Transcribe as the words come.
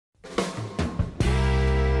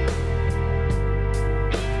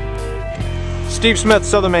Steve Smith,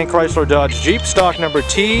 Southern Maine Chrysler Dodge Jeep, stock number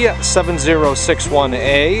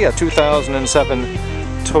T7061A, a 2007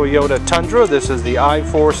 Toyota Tundra. This is the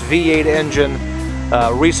I-Force V8 engine,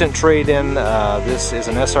 recent trade-in. This is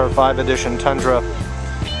an SR5 edition Tundra.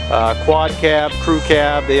 Quad cab, crew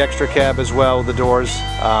cab, the extra cab as well with the doors.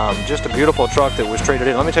 Just a beautiful truck that was traded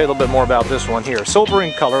in. Let me tell you a little bit more about this one here. Silver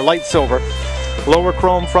in color, light silver. Lower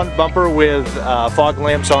chrome front bumper with fog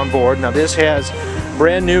lamps on board. Now this has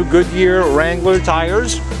brand new Goodyear Wrangler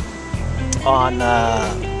tires on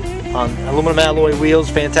aluminum alloy wheels,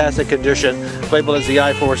 fantastic condition, labeled as the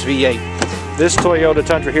I-Force V8. This Toyota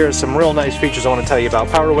Tundra here has some real nice features I want to tell you about.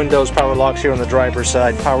 Power windows, power locks here on the driver's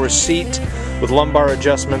side, power seat with lumbar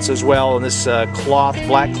adjustments as well, and this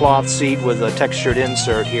black cloth seat with a textured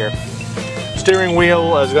insert here. Steering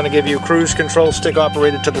wheel is going to give you cruise control, stick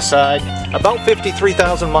operated to the side. About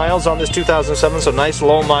 53,000 miles on this 2007, so nice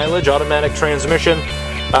low mileage. Automatic transmission,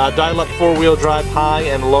 dial-up four-wheel drive, high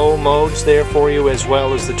and low modes there for you, as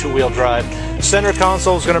well as the two-wheel drive. Center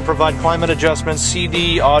console is going to provide climate adjustments,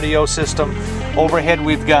 CD audio system. Overhead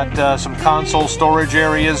we've got some console storage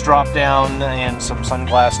areas, drop down, and some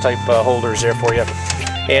sunglass type holders there for you.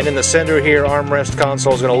 And in the center here, armrest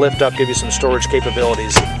console is going to lift up, give you some storage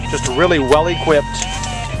capabilities. Just a really well-equipped,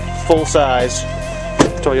 full-size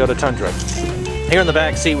Toyota Tundra. Here in the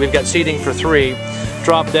back seat, we've got seating for three.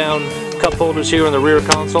 Drop-down cup holders here in the rear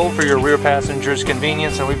console for your rear passengers'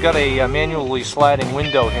 convenience, and we've got a manually sliding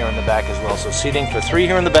window here in the back as well. So seating for three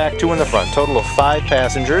here in the back, two in the front. Total of 5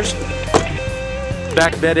 passengers.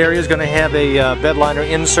 Back bed area is going to have a bedliner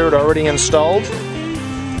insert already installed.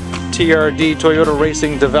 TRD, Toyota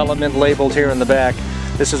Racing Development, labeled here in the back.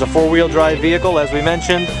 This is a four-wheel drive vehicle, as we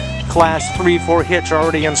mentioned. Class 3/4 hitch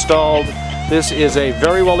already installed. This is a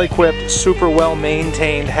very well-equipped, super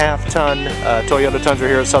well-maintained half-ton Toyota Tundra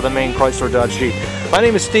here at Southern Maine Chrysler Dodge Jeep. My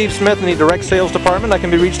name is Steve Smith in the direct sales department. I can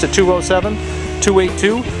be reached at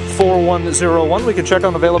 207-282-4101. We can check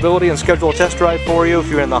on availability and schedule a test drive for you if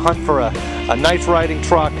you're in the hunt for a nice riding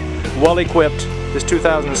truck, well-equipped. This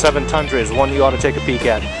 2007 Tundra is one you ought to take a peek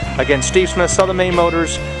at. Again, Steve Smith, Southern Maine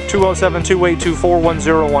Motors,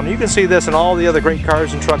 207-282-4101. You can see this and all the other great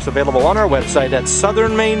cars and trucks available on our website at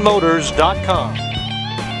southernmainemotors.com.